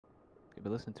You'll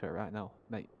be listening to it right now.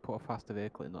 Mate, put a faster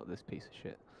vehicle in, not this piece of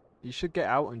shit. You should get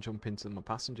out and jump into my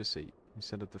passenger seat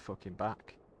instead of the fucking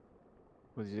back.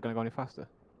 Was he gonna go any faster?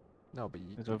 No, but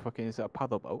Is it a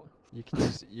paddle boat? you can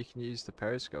use the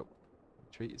periscope.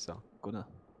 Treat yourself. Gunner.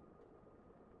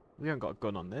 We haven't got a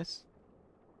gun on this.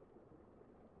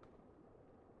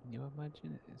 Can you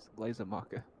imagine it? It's a laser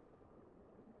marker.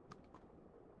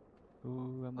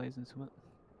 Ooh, I'm lasering something.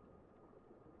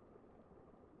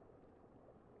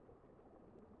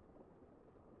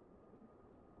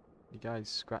 The guy's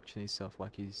scratching himself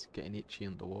like he's getting itchy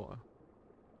underwater.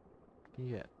 Can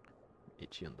you get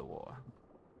itchy underwater?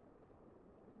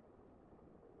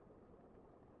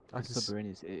 The submarine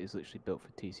is literally built for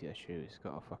TCSU. It's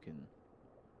got a fucking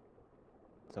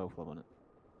overflow on it.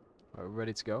 Are we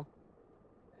ready to go?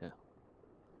 Yeah.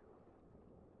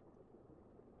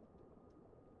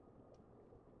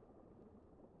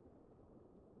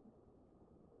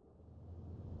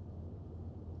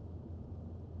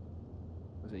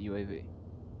 Was it UAV?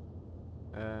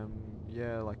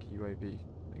 Yeah, like a UAV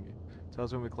thingy. Tell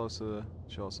us when we're close to the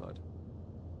shore side.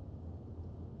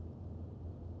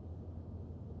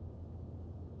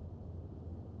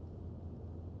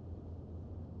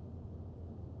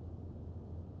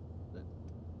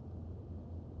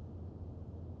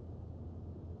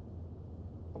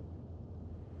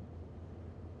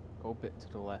 Go a bit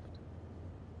to the left.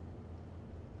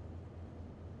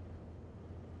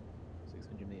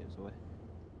 600 meters away.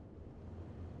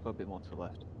 Go a bit more to the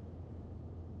left.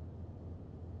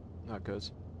 That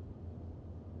goes.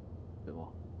 A bit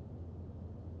more.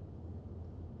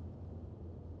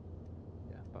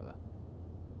 Yeah, about that.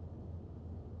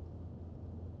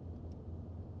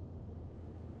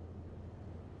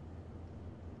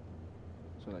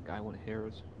 So that guy won't hear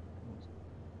us.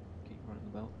 Keep running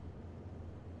about.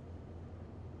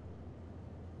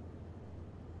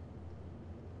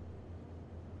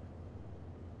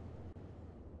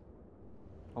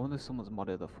 I wonder if someone's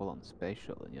modded a full-on space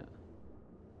shuttle yet.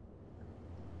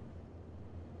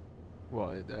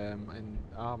 What, in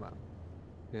Arma?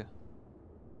 Yeah.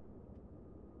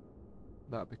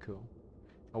 That'd be cool.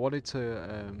 I wanted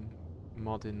to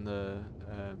mod in the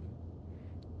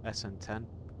SN10.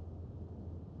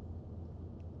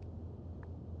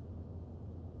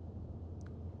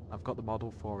 I've got the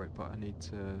model for it, but I need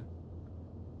to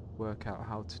work out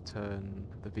how to turn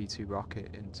the V2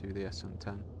 rocket into the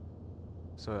SN10.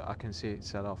 So I can see it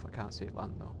set off, I can't see it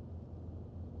land though.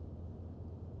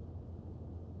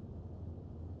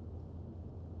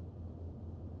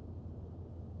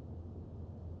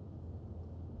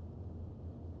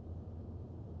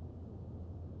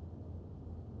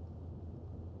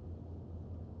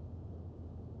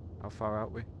 How far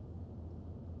out we?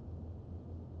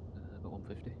 About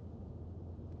 150.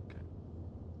 Okay.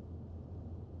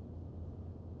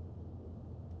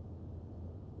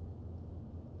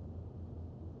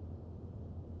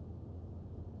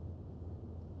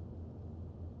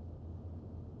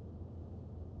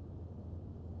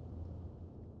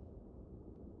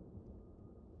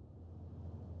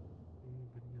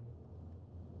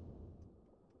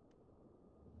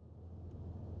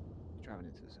 Driving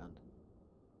into the sand.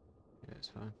 Yeah, it's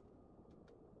fine.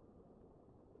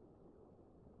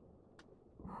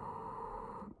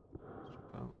 Let's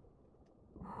jump out.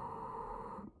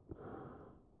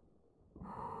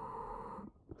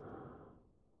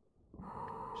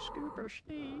 Scuba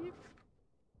Steve.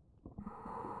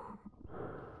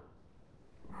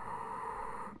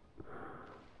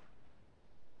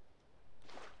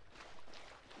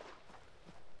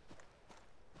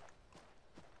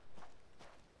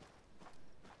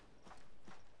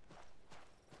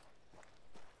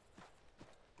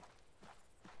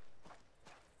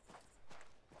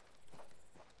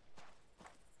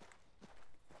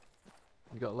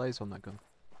 You got a laser on that gun?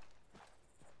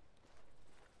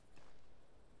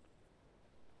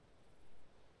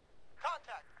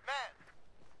 Contact, man!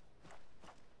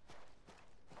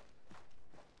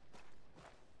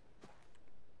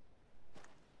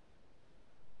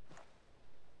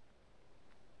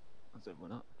 How's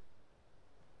everyone up?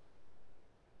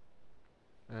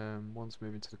 One's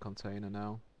moving to the container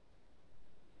now.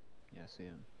 Yeah, I see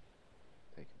him.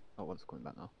 Take him. Oh, one's coming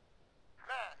back now.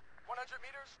 Man, 100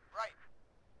 meters, right.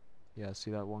 Yeah, I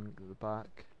see that one at the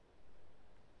back.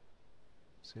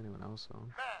 See anyone else on?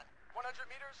 Man, 100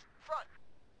 meters, front.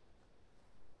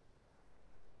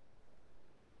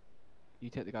 You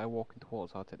take the guy walking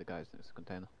towards, I'll take the guys next to the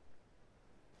container.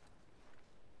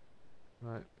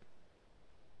 Right.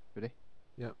 Ready?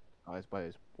 Yep. Oh, his boy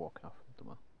is walking off. Don't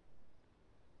know.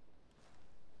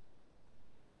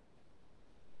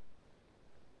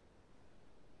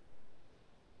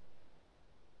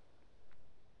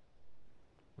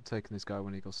 I'm taking this guy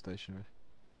when he goes stationary.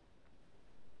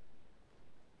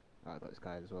 Alright, I got this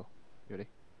guy as well. You ready?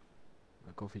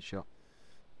 I'll go for your shot.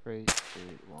 3, 2,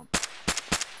 1.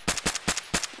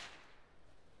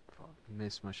 Fuck,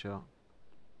 missed my shot.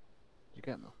 Did you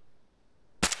get him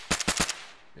though?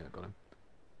 Yeah, I got him.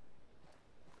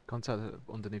 Contact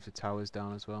underneath the towers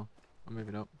down as well. I'm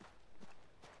moving up.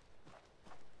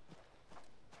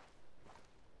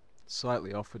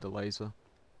 Slightly off with the laser,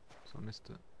 so I missed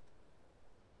it.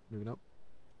 Moving up.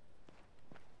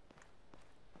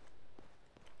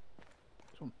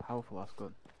 This one powerful ass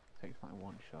gun. Takes like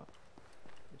one shot. To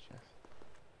the chest.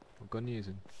 What gun you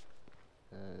using?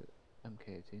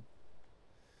 MK18.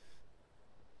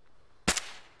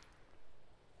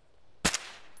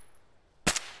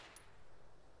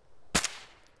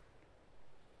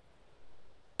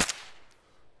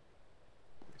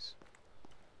 Nice.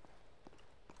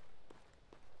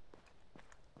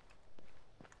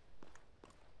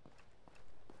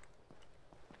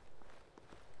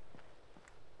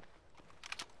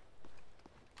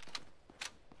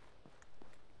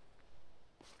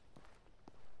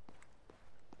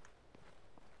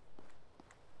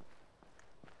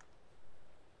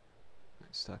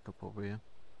 Stack up over here.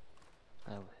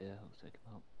 Over here, I'll take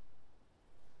him out.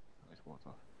 Oh, he's walked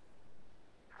off.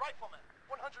 Rifleman,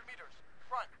 100 meters,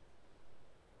 front.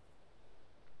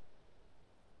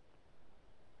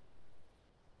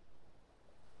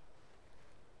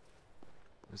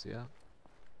 Where's he at?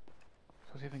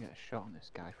 So see if I can get a shot on this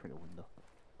guy through the window.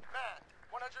 Man,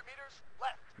 100 meters,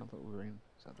 left. Not that we were in,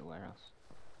 it's at the warehouse.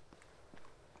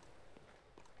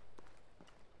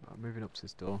 Right, moving up to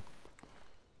this door.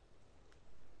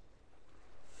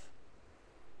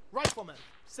 Rifleman,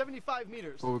 75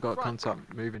 meters. Oh, we got front.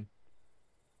 contact moving.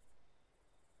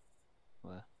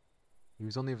 Where? He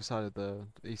was on the other side of the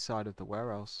east side of the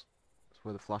warehouse. That's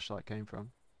where the flashlight came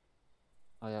from.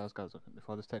 Oh yeah, those guys looking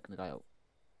before. Just taking the guy out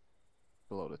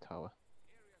below the tower.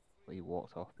 Where he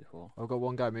walked off before. I've got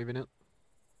one guy moving it.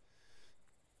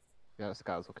 Yeah, that's the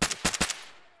guy I was looking before.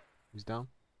 He's down.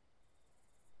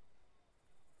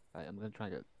 Right, I'm gonna try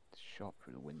and get shot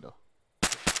through the window.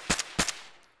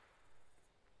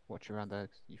 Watch around there,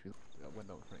 'cause you feel that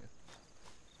window in front of you.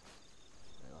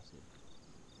 Yeah, that's it.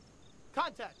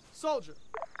 Contact, soldier.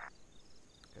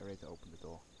 Get ready to open the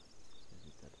door. As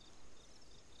he said.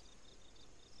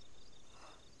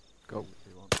 Go.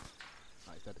 3, 2, 1.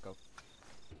 Right, he's dead to go.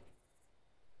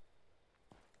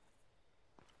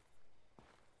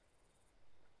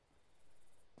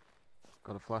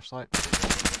 Got a flashlight.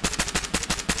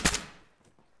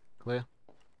 Clear.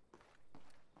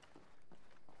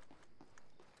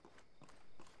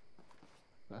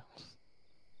 There.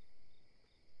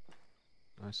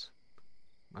 Nice.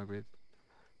 Agreed.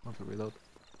 One for reload.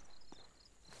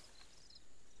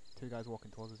 2 guys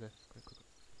walking towards us here. Quick.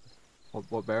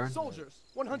 What bearing? Soldiers,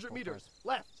 100 meters,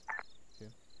 left. See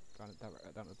him? Down at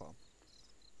the bottom.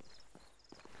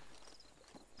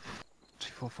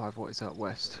 245, what is that,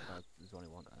 west? There's only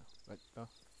one guy. Right, go.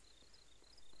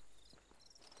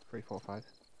 3, 4, 5.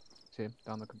 See him?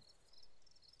 Down the...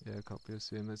 Yeah, copy, I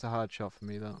see him. It's a hard shot for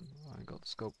me, that. I ain't got the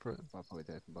scope for it. I'll probably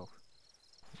do it from both.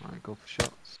 Alright, go for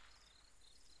shots.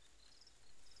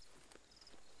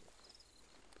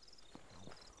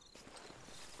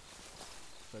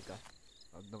 Third guy.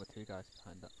 Another 2 guys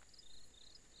behind that.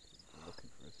 They're looking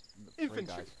for us. 3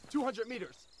 Infantry, guys. 200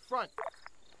 meters, front.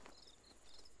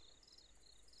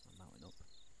 I'm mounting up.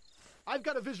 I've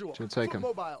got a visual. Should take Foot him.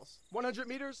 mobiles, 100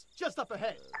 meters, just up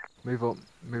ahead. Move up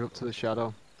to the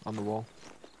shadow on the wall.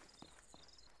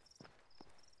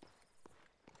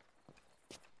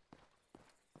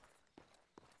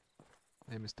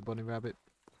 Hey, Mr. Bunny Rabbit.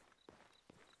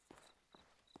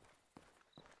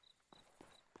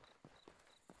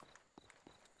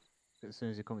 As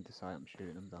soon as you come into sight, I'm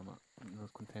shooting them down that, in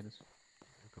those containers.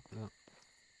 Copy that.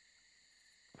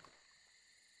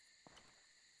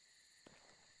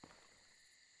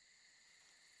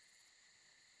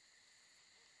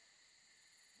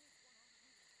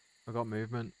 I got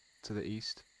movement to the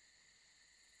east.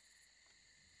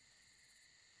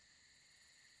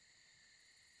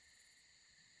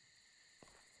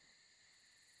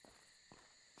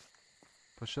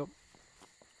 Push up.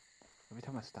 Every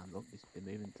time I stand up, he's been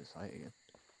moving to sight again.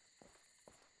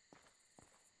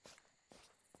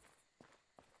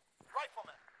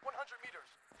 Rifleman, 100 meters,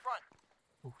 front.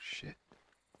 Oh shit!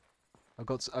 I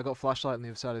got flashlight on the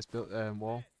other side of this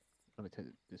wall. Let me take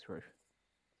this roof.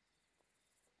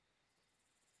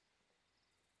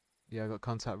 Yeah, I got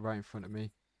contact right in front of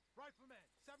me. Rifleman,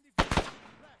 70 meters,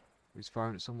 left. He's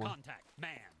firing at someone. Contact,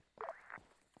 man.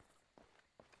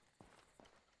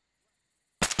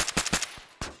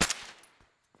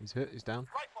 He's hit. He's down.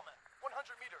 Rifleman,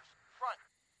 100 meters.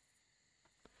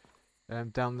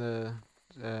 Front. Down the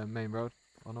main road.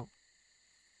 Or not?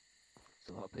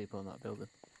 There's a lot of people in that building.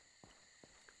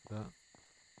 That.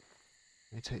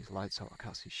 Let me take his lights out. I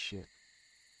can't see shit.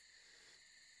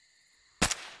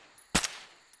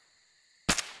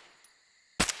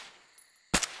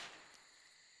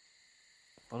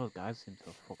 All those guys seem to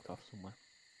have fucked off somewhere.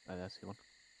 Oh, I see one.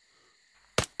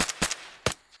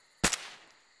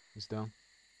 He's down.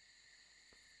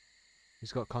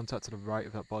 He's got contact to the right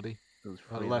of that body. There was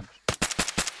Or three of them. left.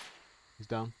 He's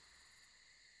down.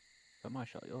 Is that my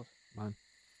shot, yours? Mine.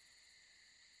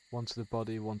 One to the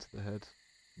body, one to the head.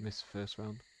 Missed first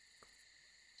round.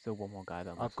 Still one more guy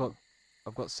down I've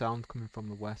got sound coming from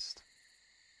the west.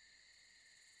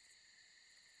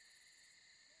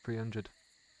 300.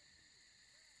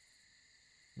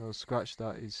 No, scratch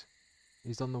that.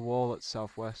 He's on the wall at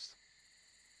southwest.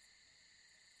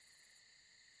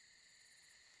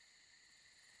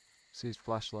 See his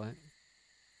flashlight.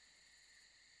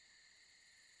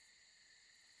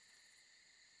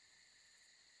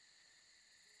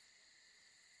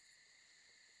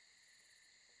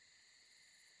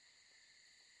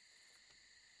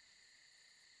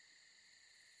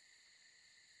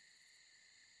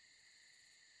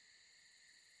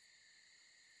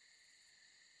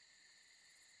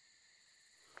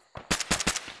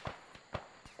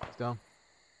 He's down.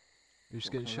 You're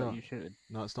just getting Was shot. that you shooting?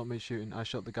 No, it's not me shooting. I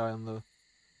shot the guy on the...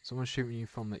 Someone's shooting you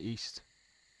from the east.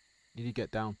 You need to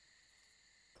get down.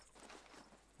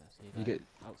 Yeah, see You guy get...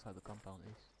 outside the compound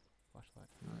east. Flashlight.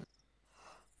 Right.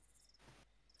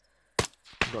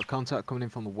 I've got contact coming in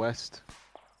from the west.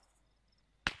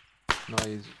 No,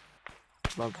 he's...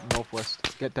 Well,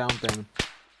 northwest. Get down, Damon.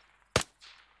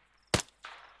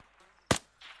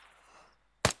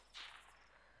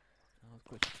 Oh, it's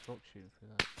glitchy fuck shooting through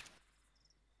that.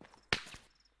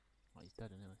 Oh, he's dead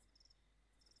anyway.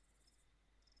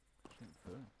 Shooting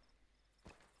through him.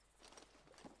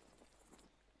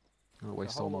 I'm gonna There's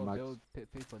waste a all whole my lot mags.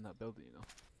 of people in that building, you know.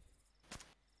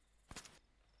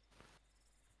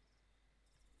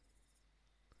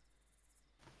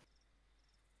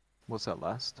 What's that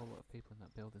last? A whole lot of people in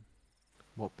that building.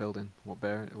 What building? What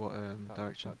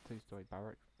direction? That two-story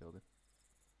barrack building.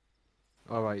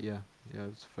 Oh right, yeah. Yeah,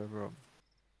 it's further up.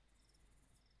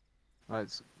 Right,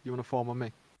 you wanna form on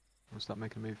me? I'll start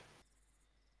making a move.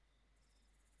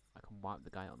 I can wipe the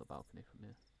guy on the balcony from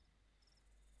here.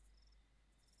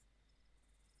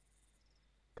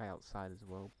 Guy outside as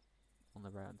well. On the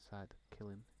right hand side. Kill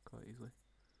him quite easily.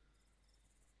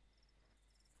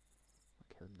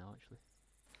 I'll kill him now actually.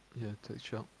 Yeah, take a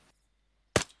shot.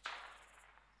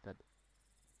 Dead.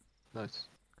 Nice.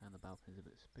 Guy on the balcony's a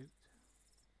bit spooked.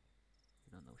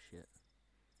 You don't know shit.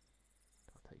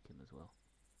 I'll take him as well.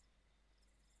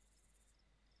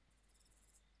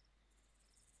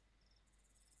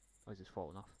 Oh, he's just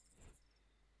fallen off.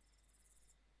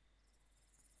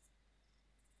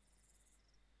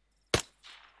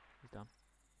 He's down.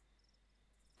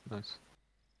 Nice.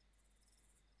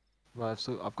 Right,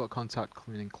 so I've got contact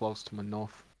coming in close to my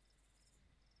north.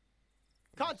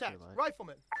 Contact, Light.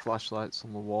 rifleman. Flashlights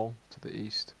on the wall to the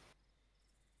east.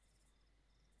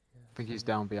 Yeah, I think he's see him.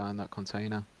 down behind that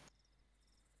container.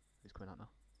 He's coming out now.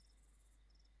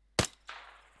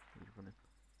 He's running.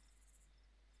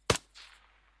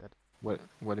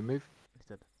 Where'd he move? He's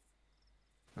dead.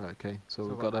 Right, okay, so Still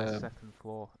we've got that a... second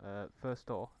floor. First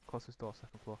door. Closest door,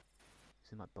 second floor.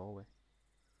 He's in that doorway.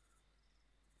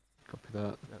 Copy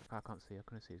that. I can't see. I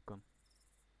couldn't see his gun.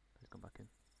 He's gone back in.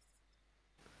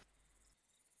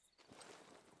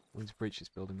 We need to breach this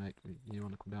building, mate. You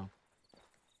want to come down?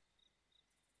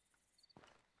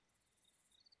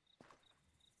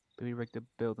 Do we rig the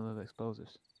building with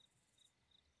explosives?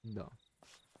 No.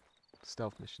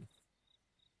 Stealth mission.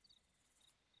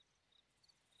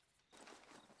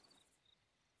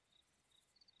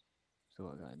 Still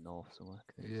got a guy north somewhere.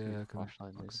 Can you see Yeah, his I can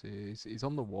flashlight maybe? see. He's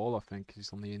on the wall, I think.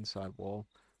 He's on the inside wall,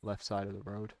 left side of the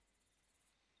road.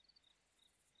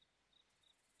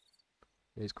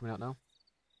 Yeah, he's coming out now.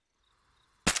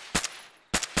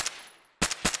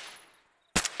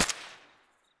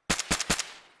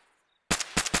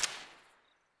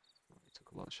 He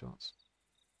took a lot of shots.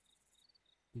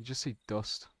 You just see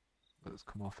dust that's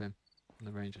come off him from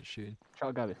the range of shooting. Shot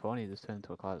a guy before and he just turned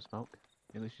into a cloud of smoke.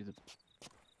 He literally just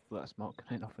let smoke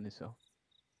coming off on himself.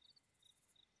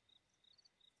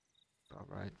 About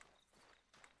right.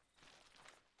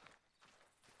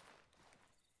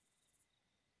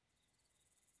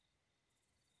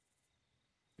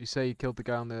 You say you killed the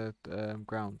guy on the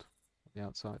ground, on the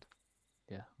outside.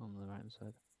 Yeah, on the right hand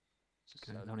side. Just,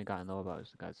 Okay. the only guy I know about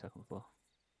is the guy at second floor.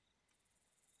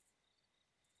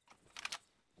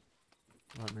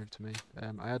 Right, move to me.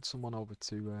 I had someone over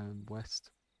to west,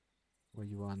 where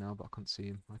you are now, but I couldn't see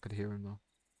him. I could hear him though.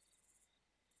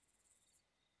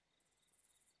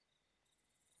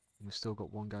 And we've still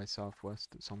got one guy southwest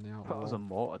that's on the outer That was a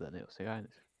wall. mortar then, it'll see guy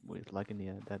with his leg in the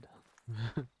air dead.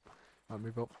 Right,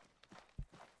 move up.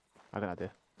 I got an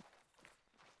idea.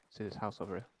 See this house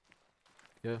over here?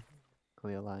 Yeah,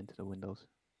 Clear line to the windows.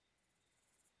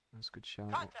 that's a good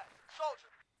shout. Contact. Soldier.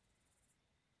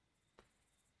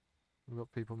 We've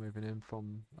got people moving in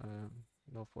from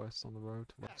northwest on the road,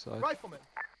 left side. Rifleman.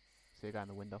 See a guy in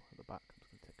the window at the back. I'm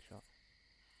just gonna take a shot.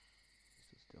 He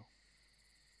stood still.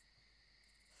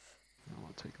 I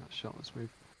want to take that shot. Let's move.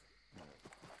 Do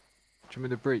you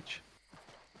mean the breach?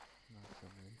 No, still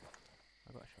moving.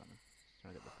 I got a shot on him. Just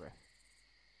trying to get the breath.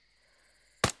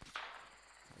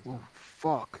 He's Oh down.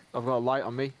 fuck! I've got a light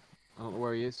on me. I don't know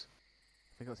where he is.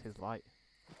 I think that's his light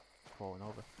falling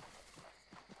over.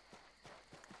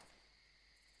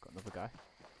 Got another guy.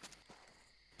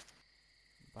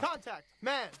 Back. Contact.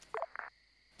 Man.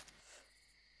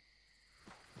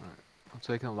 Right, I'm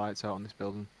taking the lights out on this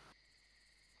building.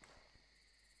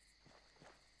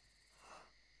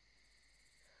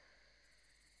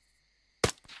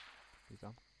 He's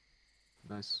down.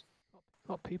 Nice.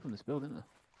 A lot of people in this building, isn't there?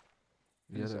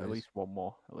 Yeah, There's there at is. least one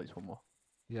more. At least one more.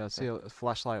 Yeah, I see a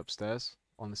flashlight upstairs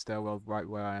on the stairwell right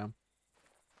where I am.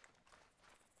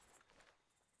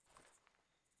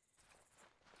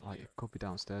 Like, it could be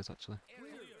downstairs actually.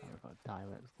 I've got a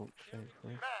direct look straight through.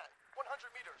 Man.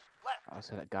 100 meters. Left. I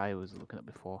said that guy who was looking at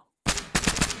before.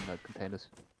 In the containers.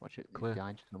 Watch it. He's Clear.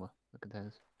 behind you somewhere. The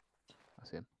containers. I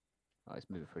see him. Oh, he's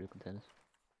moving through the containers.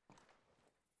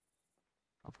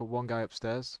 I've got one guy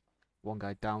upstairs, one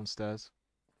guy downstairs.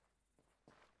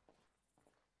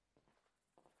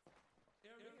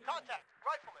 Contact.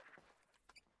 Rifleman.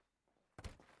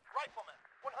 Rifleman.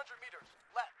 100 meters.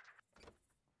 Left.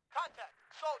 Contact.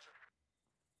 Soldier.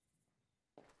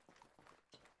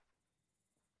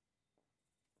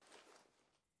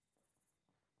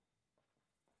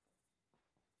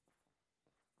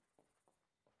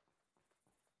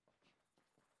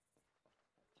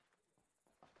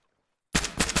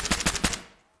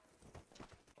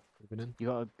 Moving in. You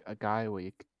got a guy where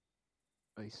you.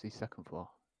 Oh, you see second floor.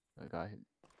 A guy.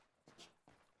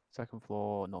 Second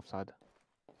floor, north side.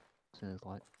 Seen his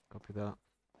light. Copy that.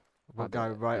 I've Ah, got a guy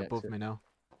the- right the above exit. me now.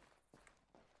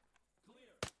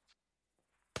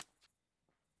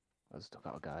 I just took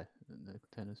out a guy in the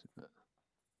containers.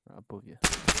 Right above you.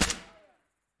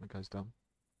 That guy's down.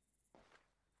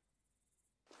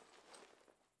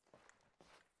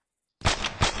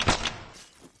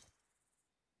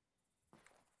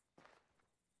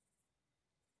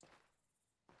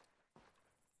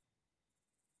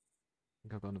 I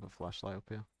think I've got another flashlight up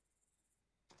here.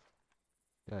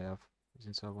 Yeah, I have. He's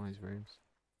inside one of his rooms.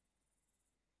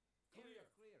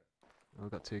 Oh,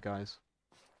 we've got two guys.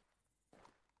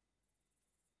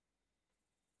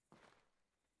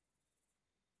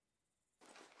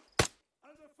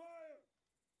 Under fire.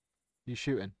 You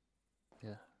shooting?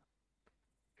 Yeah.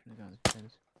 Shooting a guy in the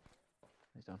containers.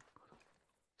 He's down.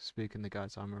 Speaking the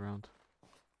guys I'm around.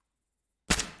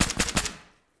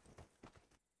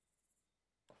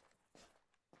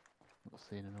 Not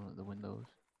seeing anyone at the windows.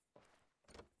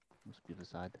 Must be the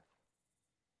side.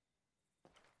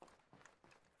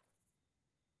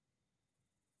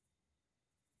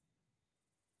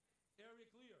 Area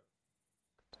clear.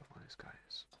 Don't know where this guy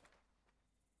is.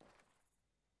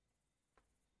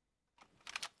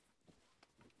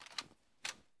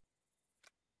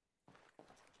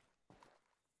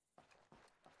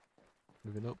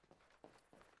 Moving up.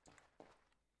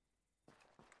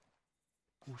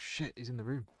 Oh shit, he's in the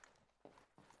room.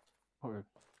 What room?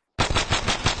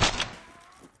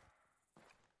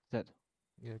 Dead.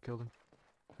 Yeah, killed him.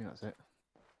 I think that's it.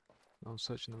 I'm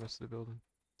searching the rest of the building.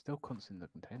 Still cunts in the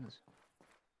containers.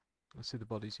 I see the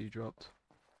bodies you dropped.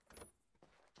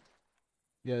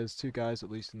 Yeah, there's two guys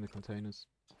at least in the containers.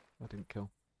 I didn't kill.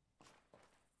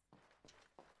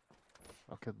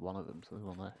 I killed one of them, so there's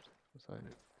one left. Looks like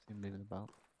he's moving about.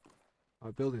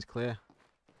 Our building's clear.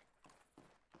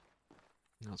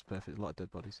 That's perfect. There's a lot of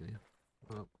dead bodies in here.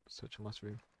 Oh, search the last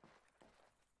room.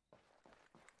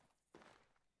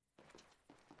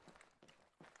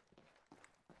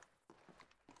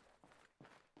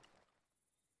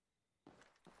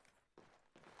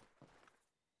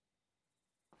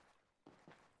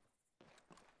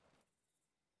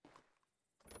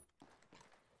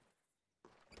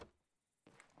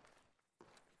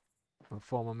 Oh,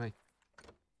 form on me.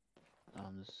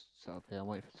 I'm just set up here. I'm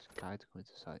waiting for this guy to come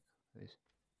into sight. There he is.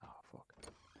 Oh, fuck.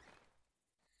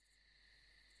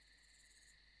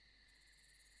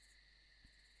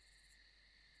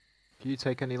 Can you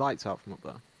take any lights out from up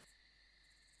there?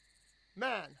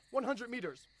 Man, 100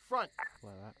 meters, front.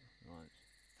 Where at? Right.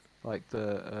 Like the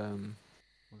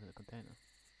Was it a container?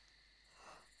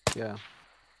 yeah.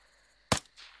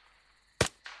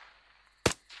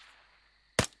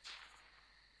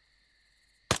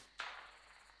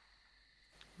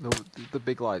 The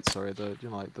big lights, sorry, you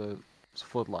know, like the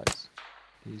floodlights.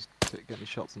 He's getting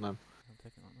shots on them. I'm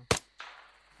taking that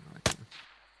now. Okay.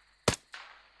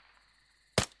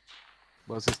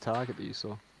 Where's his target that you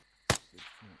saw? Out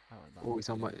and back. Oh, he's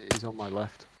on my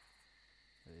left.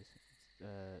 It is. It's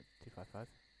 255.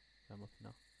 I'm looking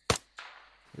now.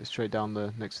 It's straight down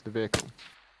the next to the vehicle.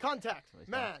 Contact, Where's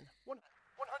man. 100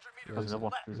 Yeah, meters. There's another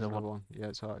one. left. There's another one. Yeah,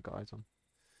 it's alright, got eyes on.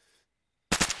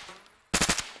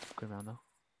 Going around now.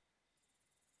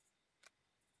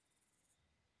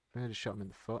 I just shot him in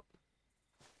the foot.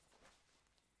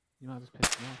 You might just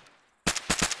piss him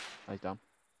off. Oh, he's down.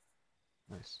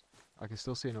 Nice. I can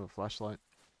still see another flashlight.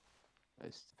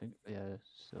 Yeah,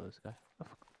 still this guy. Oh,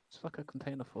 fuck. It's like a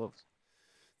container full of.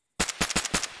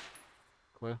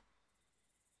 Clear.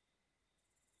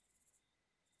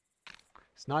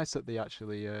 It's nice that they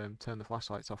actually turn the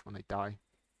flashlights off when they die.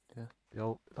 Yeah. They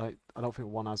all, like, I don't think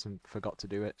one hasn't forgot to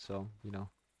do it, so you know.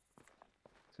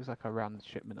 It's just like a round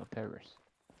shipment of terrorists.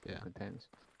 Yeah, Containers.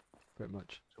 pretty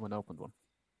much. Someone opened one.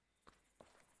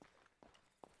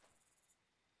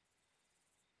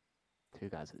 Two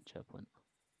guys at the checkpoint.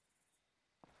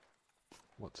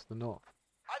 What's the north?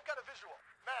 I've got a visual.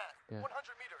 Man, Yeah.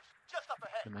 100 meters, just up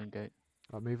ahead. The main gate.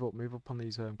 Right, move up on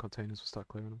these containers. We'll start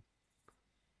clearing them.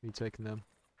 You taking them?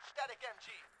 Static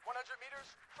MG, 100 meters,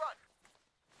 front.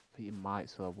 I think you might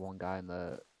still have one guy in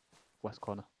the west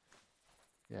corner.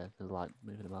 Yeah, there's light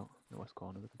moving about in the west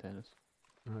corner of the containers.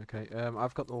 Okay.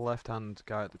 I've got the left-hand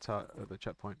guy at the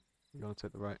checkpoint. You want to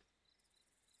take the right?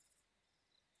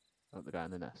 Oh, the guy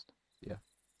in the nest. Yeah.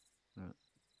 Right.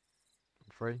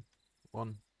 3,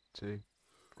 1, 2,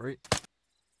 3.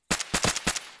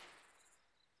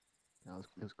 Yeah,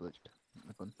 it was glitched.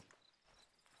 The gun.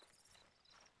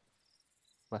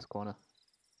 West corner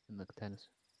in the containers.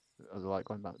 Oh, the light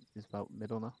going back is about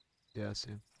middle now. Yeah, I see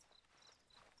him.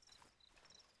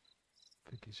 I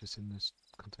think he's just in this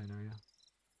container area.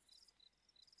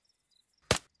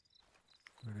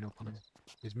 Moving up on him.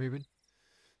 He's moving.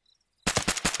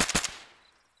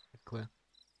 Clear.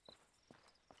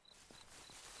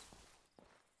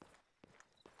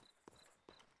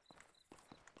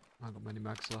 I haven't got many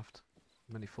mags left.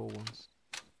 Many full ones.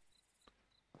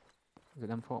 Is it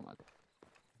M4 mag?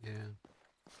 Yeah.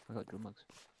 I got dual mags.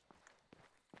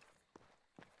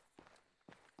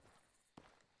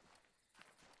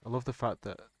 I love the fact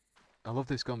that I love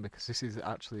this gun because this is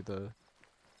actually the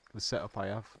setup I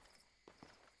have.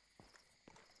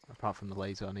 Apart from the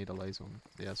laser, I need a laser on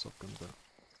the airsoft gun, but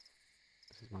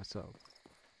this is my setup.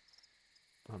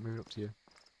 Right, moving up to you.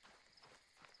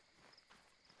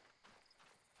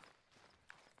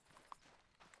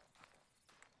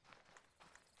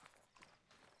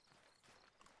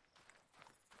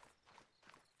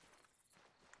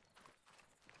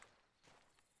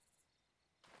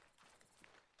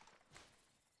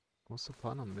 What's the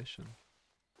plan on the mission?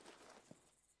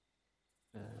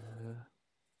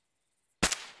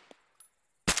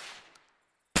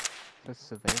 There's a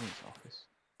surveillance office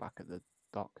back at the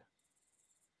dock.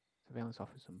 Surveillance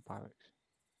office and barracks.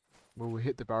 Well, we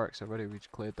hit the barracks already, we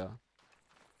just cleared that.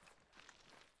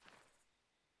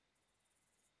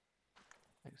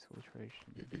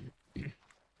 Exfiltration.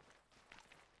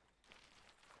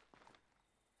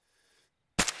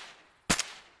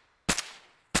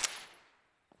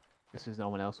 This is no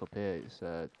one else up here. It's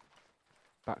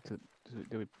back to.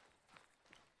 I'm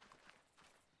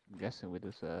guessing we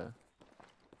just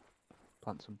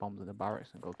plant some bombs in the barracks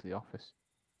and go to the office,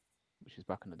 which is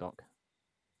back in the dock.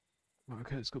 Right,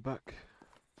 okay, let's go back.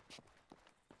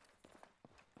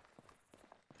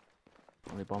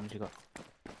 How many bombs you got?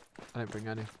 I didn't bring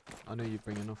any. I knew you'd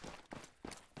bring enough.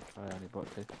 I only brought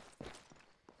 2.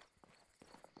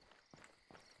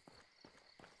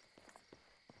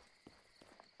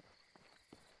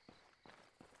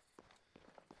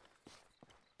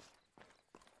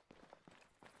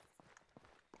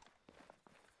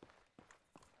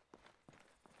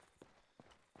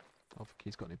 I don't think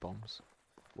he's got any bombs.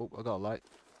 Oh, I got a light.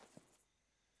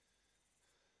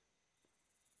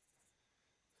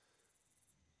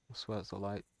 I swear it's a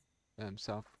light.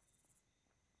 South.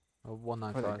 Oh, Where the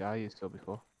 195. guy you saw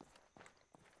before?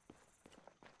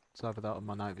 It's either that or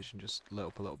my night vision just lit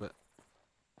up a little bit.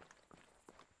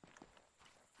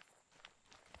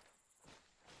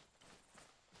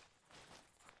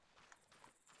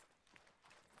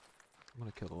 I'm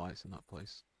gonna kill the lights in that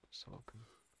place. So I can...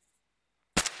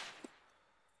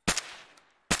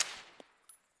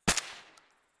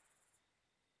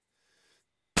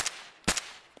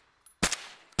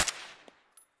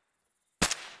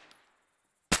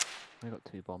 I got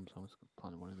 2 bombs, I'm just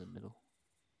planting one in the middle.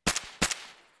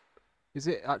 Is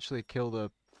it actually kill the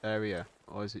area,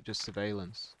 or is it just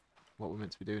surveillance? What we're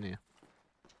meant to be doing here?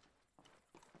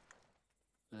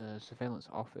 Surveillance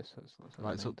office, that's the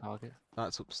Right, main so target.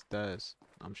 that's upstairs.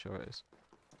 I'm sure it is.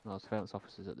 No, surveillance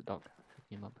office is at the dock. Check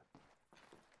your map.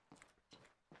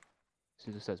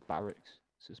 It just says barracks.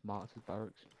 It's just marked as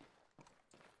barracks.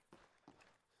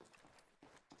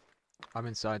 I'm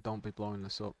inside, don't be blowing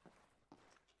this up.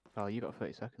 Oh, you got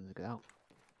 30 seconds to get out.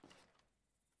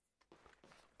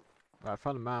 Right, I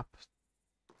found a map.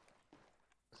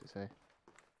 What's it say?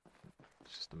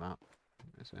 It's just a map.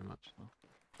 Don't say much. Oh.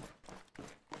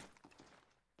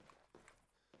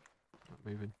 Not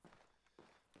moving.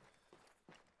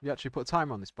 You actually put a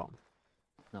timer on this bomb?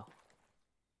 No.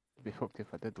 It'd be fucked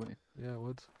if I did, wouldn't it? Yeah, I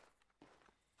would.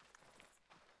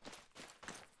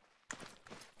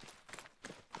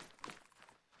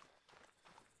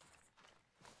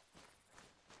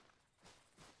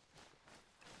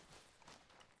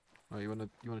 Oh, you wanna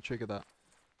trigger that?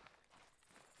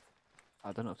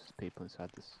 I don't know if there's people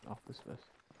inside this office first.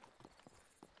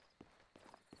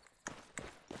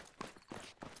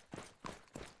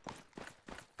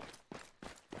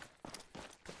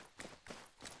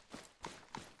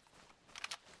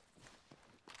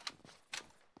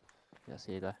 Yeah, I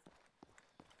see you there.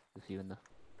 There's you in there.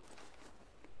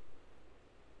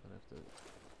 I don't know if the... I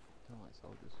don't like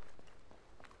soldiers.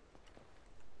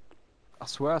 I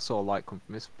swear I saw a light come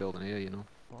from this building here, you know.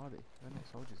 What are they? They're not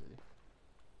soldiers, are they?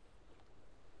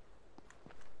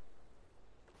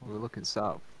 We were looking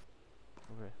south.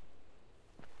 Over here.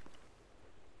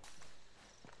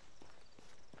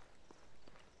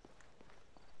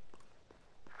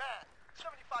 Man,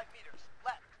 75 meters.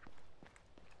 Left.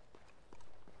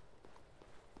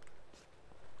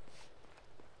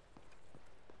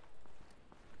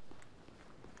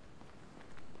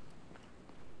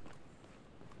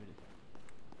 Really?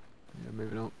 Yeah,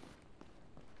 moving up.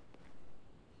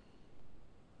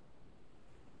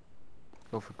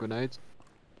 Go for grenades.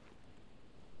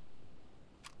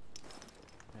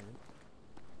 Maybe.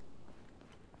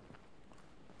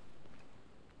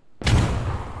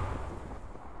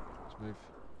 Let's move.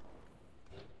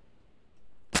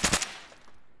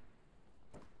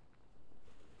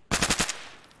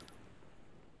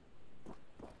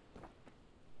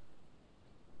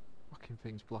 Fucking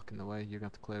thing's blocking the way, you're gonna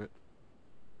have to clear it.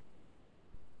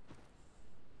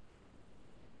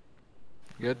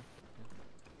 Good?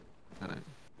 Got it.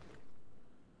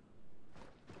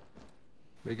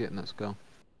 We're getting, let's go.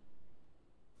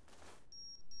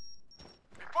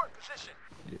 Report position.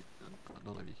 Yeah, I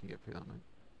don't know if you can get through that, mate.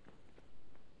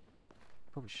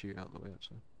 Probably shoot out the way,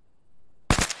 actually.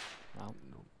 Wow.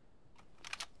 No.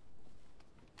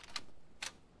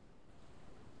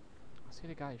 I see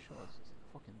the guy who shot us. It's in the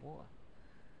fucking water.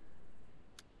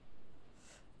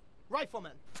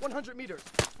 Rifleman, 100 meters.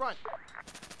 Front.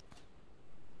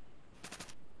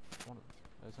 One of them.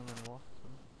 There's someone in the water.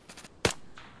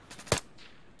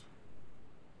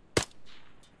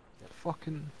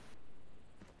 Fucking...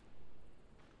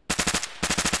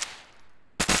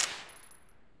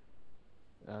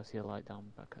 I see a light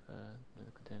down back at the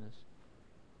containers.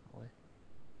 That way.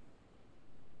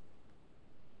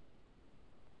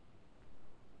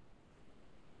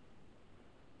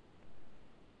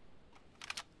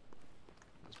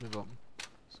 Let's move on.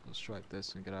 Let's go strike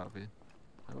this and get out of here.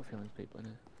 I got a feeling there's people in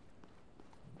here.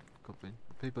 Could be.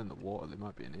 People in the water, they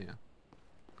might be in here.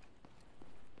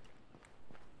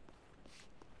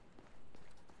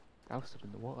 Doused up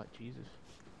in the water like Jesus.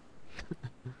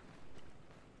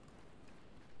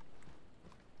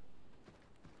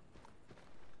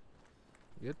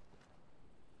 Good?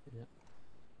 Yeah.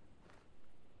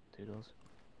 2 doors.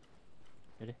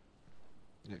 Ready?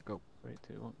 Yeah, go. 3,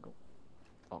 2, 1, go.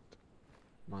 Locked.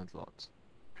 Mine's locked.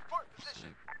 Report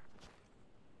position. Sick.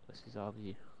 This is our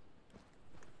view.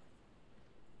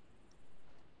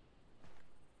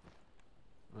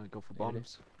 Right, go for Ready?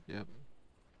 bombs. Yep.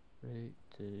 3,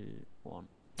 2, 1.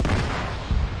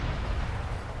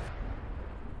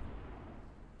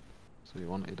 So you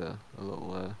wanted a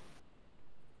little,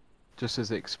 just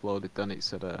as it exploded, then it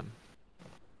said,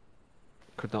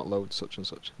 could not load such and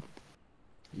such.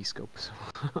 E-scope. Is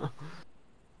that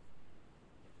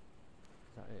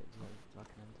it? Is that an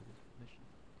end to this mission?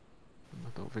 I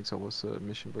don't think so. What's the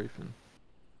mission briefing?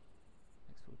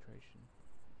 Exfiltration.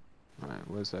 Right,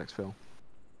 where's the exfil?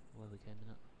 Where we came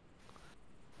in at?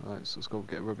 Alright, so let's go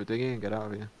get a rubber dinghy and get out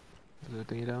of here. Is there a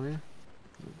dinghy down here?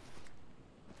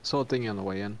 Saw a dinghy on the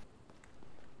way in.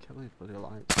 Kill these bloody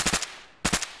lights.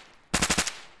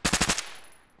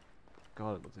 God,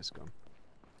 I love this gun.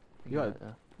 You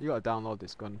gotta download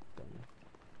this gun, don't you?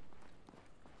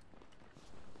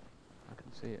 I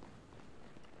can see it.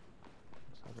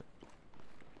 Let's have it.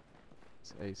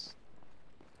 It's ace.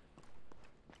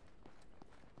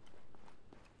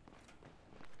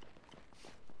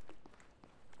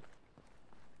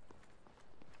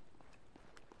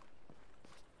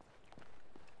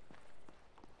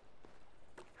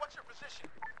 What's your position?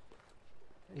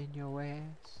 In your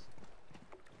ass.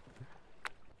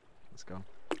 Let's go.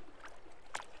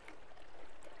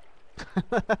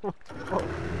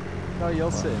 No,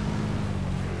 you'll sit.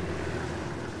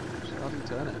 How do you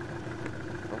turn it?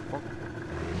 Oh fuck.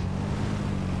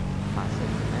 Can't see it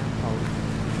now. Oh.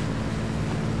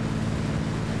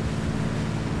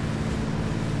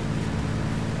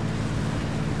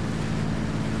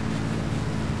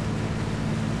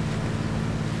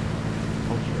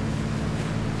 Oh shit.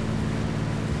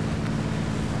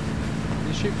 Can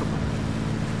you shoot from there?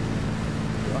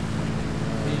 What?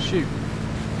 Can you shoot?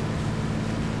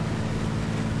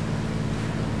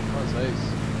 That's ace.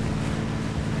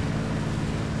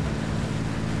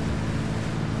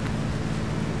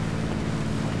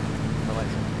 I like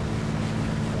it.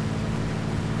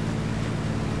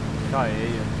 Can't hear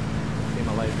you. See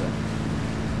my laser.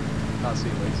 Can't see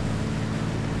laser.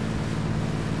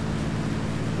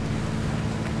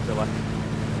 To the left.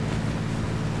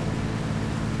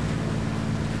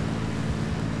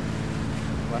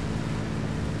 Left.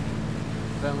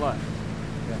 Then left.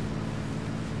 Yeah.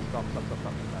 Stop, stop, stop, stop.